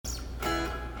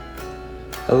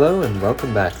Hello and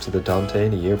welcome back to the Dante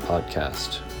in a Year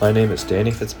podcast. My name is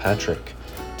Danny Fitzpatrick.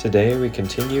 Today we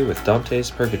continue with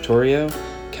Dante's Purgatorio,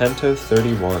 Canto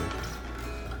 31.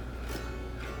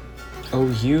 O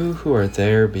you who are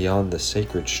there beyond the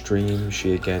sacred stream,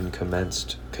 she again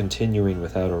commenced, continuing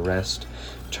without a rest,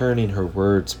 turning her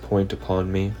words' point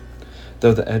upon me,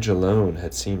 though the edge alone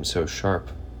had seemed so sharp.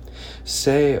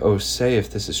 Say, oh say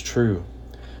if this is true.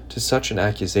 To such an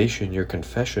accusation your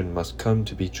confession must come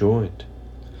to be joined.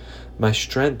 My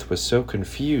strength was so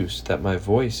confused that my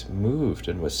voice moved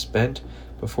and was spent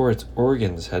before its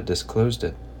organs had disclosed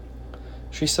it.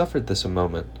 She suffered this a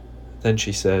moment. Then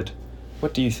she said,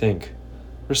 "What do you think?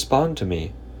 Respond to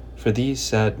me, for these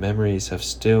sad memories have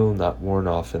still not worn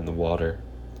off in the water."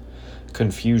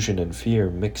 Confusion and fear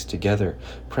mixed together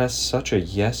pressed such a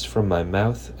yes from my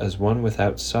mouth as one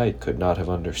without sight could not have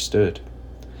understood.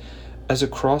 As a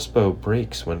crossbow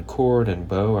breaks when cord and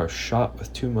bow are shot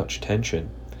with too much tension,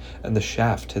 and the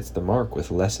shaft hits the mark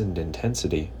with lessened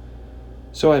intensity,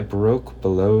 so I broke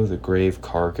below the grave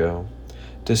cargo,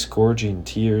 disgorging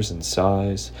tears and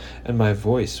sighs, and my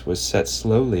voice was set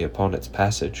slowly upon its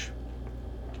passage.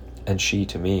 And she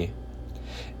to me,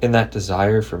 "In that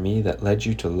desire for me that led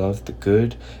you to love the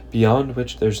good, beyond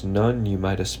which there's none you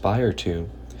might aspire to,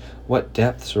 what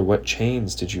depths or what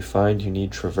chains did you find you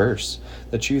need traverse,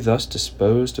 that you thus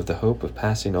disposed of the hope of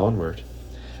passing onward?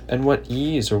 And what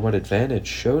ease or what advantage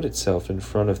showed itself in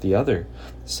front of the other,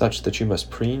 such that you must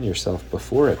preen yourself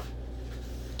before it?"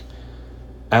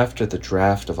 After the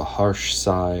draught of a harsh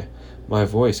sigh, my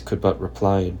voice could but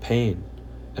reply in pain,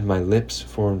 and my lips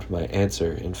formed my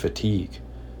answer in fatigue.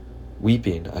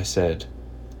 Weeping, I said,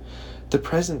 "The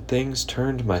present things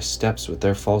turned my steps with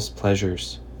their false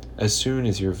pleasures, as soon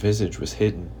as your visage was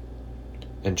hidden."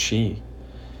 And she,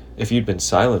 "If you'd been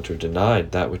silent or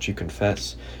denied that which you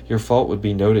confess, your fault would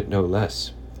be noted no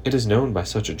less. It is known by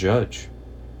such a judge.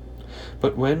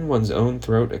 But when one's own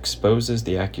throat exposes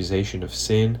the accusation of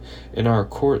sin, in our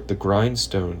court the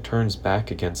grindstone turns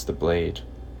back against the blade.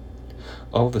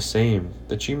 All the same,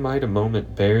 that you might a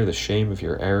moment bear the shame of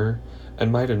your error,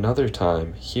 and might another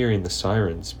time, hearing the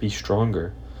sirens, be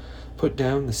stronger, put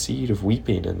down the seed of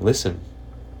weeping and listen.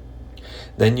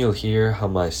 Then you'll hear how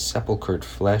my sepulchred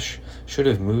flesh should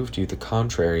have moved you the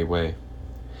contrary way.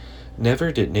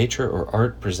 Never did nature or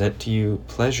art present to you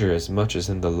pleasure as much as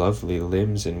in the lovely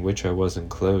limbs in which I was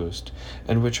enclosed,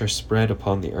 and which are spread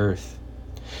upon the earth.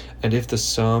 And if the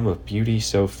sum of beauty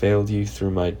so failed you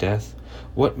through my death,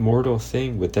 what mortal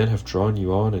thing would then have drawn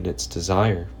you on in its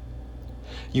desire?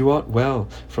 You ought well,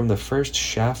 from the first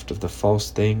shaft of the false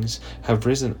things, have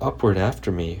risen upward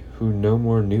after me, who no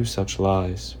more knew such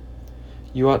lies.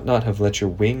 You ought not have let your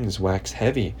wings wax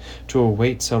heavy to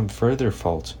await some further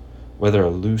fault, whether a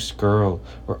loose girl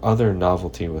or other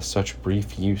novelty with such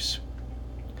brief use.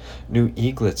 New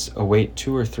eaglets await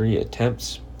 2 or 3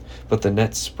 attempts, but the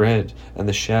net spread and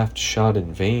the shaft shot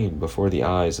in vain before the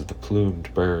eyes of the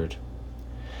plumed bird.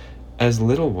 As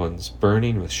little ones,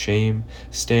 burning with shame,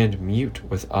 stand mute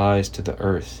with eyes to the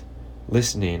earth,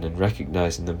 listening and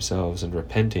recognizing themselves and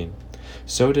repenting,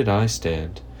 so did I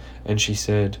stand, and she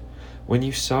said, "When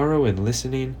you sorrow in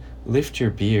listening, lift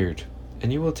your beard,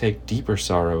 and you will take deeper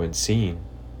sorrow in seeing.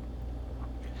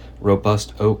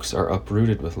 Robust oaks are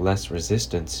uprooted with less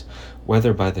resistance,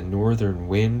 whether by the northern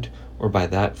wind or by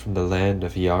that from the land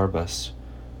of Iarbas,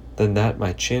 than that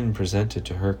my chin presented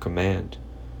to her command.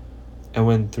 And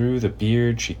when through the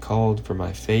beard she called for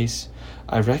my face,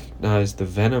 I recognized the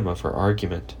venom of her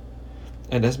argument.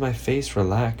 And as my face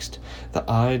relaxed, the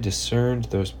eye discerned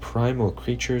those primal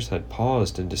creatures had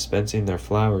paused in dispensing their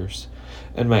flowers,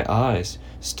 and my eyes,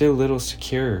 still little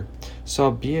secure,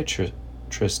 saw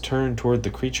Beatrice turn toward the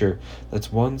creature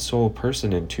that's one sole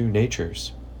person in 2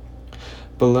 natures.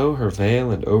 Below her veil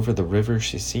and over the river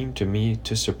she seemed to me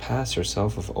to surpass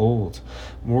herself of old,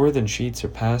 more than she'd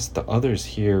surpassed the others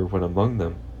here when among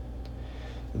them.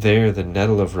 There the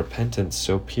nettle of repentance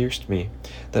so pierced me,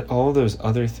 that all those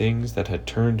other things that had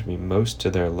turned me most to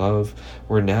their love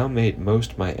were now made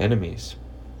most my enemies.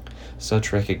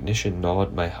 Such recognition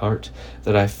gnawed my heart,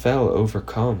 that I fell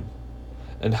overcome.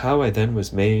 And how I then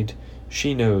was made,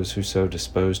 she knows who so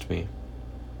disposed me.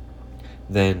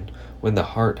 Then, when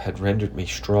the heart had rendered me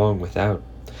strong without,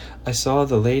 I saw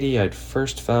the lady I'd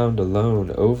first found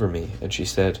alone over me, and she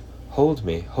said, 'Hold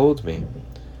me, hold me.'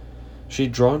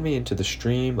 She'd drawn me into the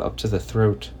stream up to the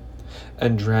throat,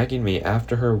 and dragging me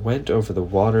after her went over the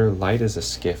water light as a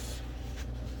skiff.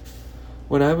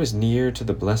 When I was near to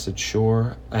the blessed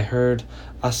shore, I heard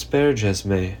Asperges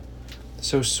me,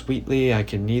 so sweetly I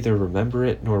can neither remember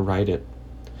it nor write it.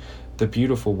 The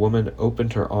beautiful woman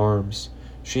opened her arms,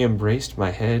 She embraced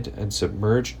my head and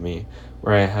submerged me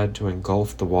where I had to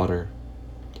engulf the water.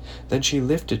 Then she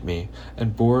lifted me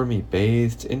and bore me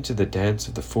bathed into the dance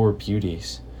of the four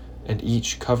beauties, and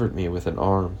each covered me with an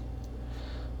arm.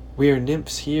 We are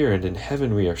nymphs here, and in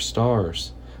heaven we are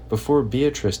stars. Before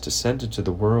Beatrice descended to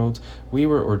the world, we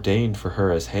were ordained for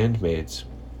her as handmaids.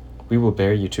 We will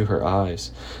bear you to her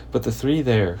eyes, but the three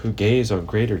there who gaze on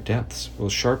greater depths will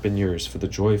sharpen yours for the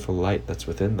joyful light that's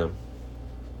within them.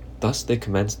 Thus they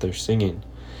commenced their singing,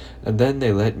 and then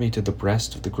they led me to the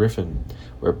breast of the griffin,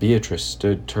 where Beatrice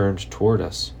stood turned toward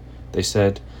us. They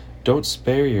said, "Don't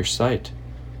spare your sight.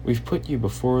 We've put you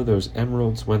before those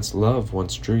emeralds whence love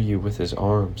once drew you with his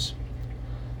arms."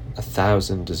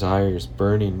 1,000 desires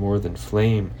burning more than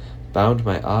flame bound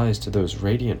my eyes to those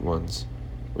radiant ones,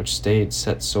 which stayed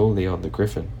set solely on the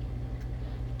griffin.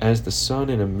 As the sun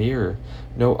in a mirror,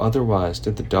 no otherwise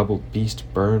did the doubled beast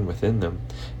burn within them,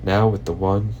 now with the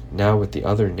one, now with the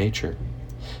other nature.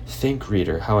 Think,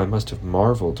 reader, how I must have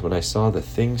marveled when I saw the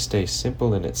thing stay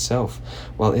simple in itself,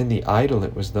 while in the idol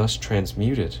it was thus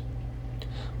transmuted.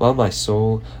 While my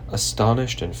soul,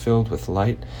 astonished and filled with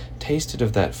light, tasted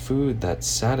of that food that's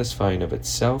satisfying of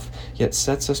itself, yet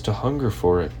sets us to hunger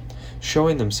for it,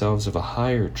 showing themselves of a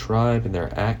higher tribe in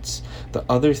their acts, the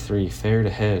other three fared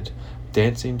ahead,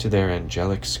 dancing to their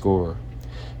angelic score.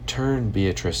 "Turn,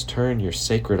 Beatrice, turn your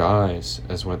sacred eyes,"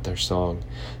 as went their song,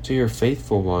 "to your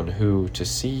faithful one who, to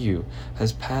see you,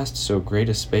 has passed so great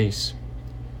a space.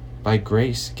 By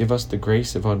grace, give us the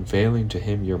grace of unveiling to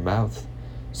him your mouth,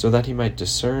 so that he might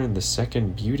discern the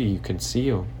second beauty you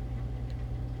conceal.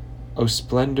 O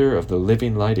splendor of the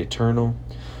living light eternal,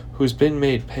 who's been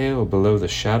made pale below the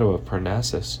shadow of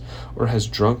Parnassus, or has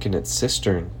drunk in its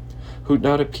cistern, who'd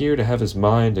not appear to have his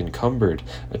mind encumbered,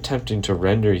 attempting to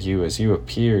render you as you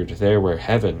appeared there where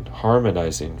heaven,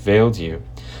 harmonizing, veiled you,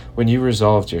 when you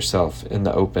resolved yourself in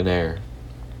the open air."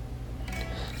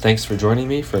 Thanks for joining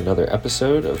me for another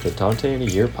episode of the Dante in a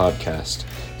Year podcast.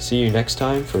 See you next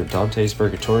time for Dante's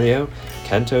Purgatorio,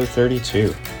 Canto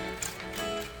 32.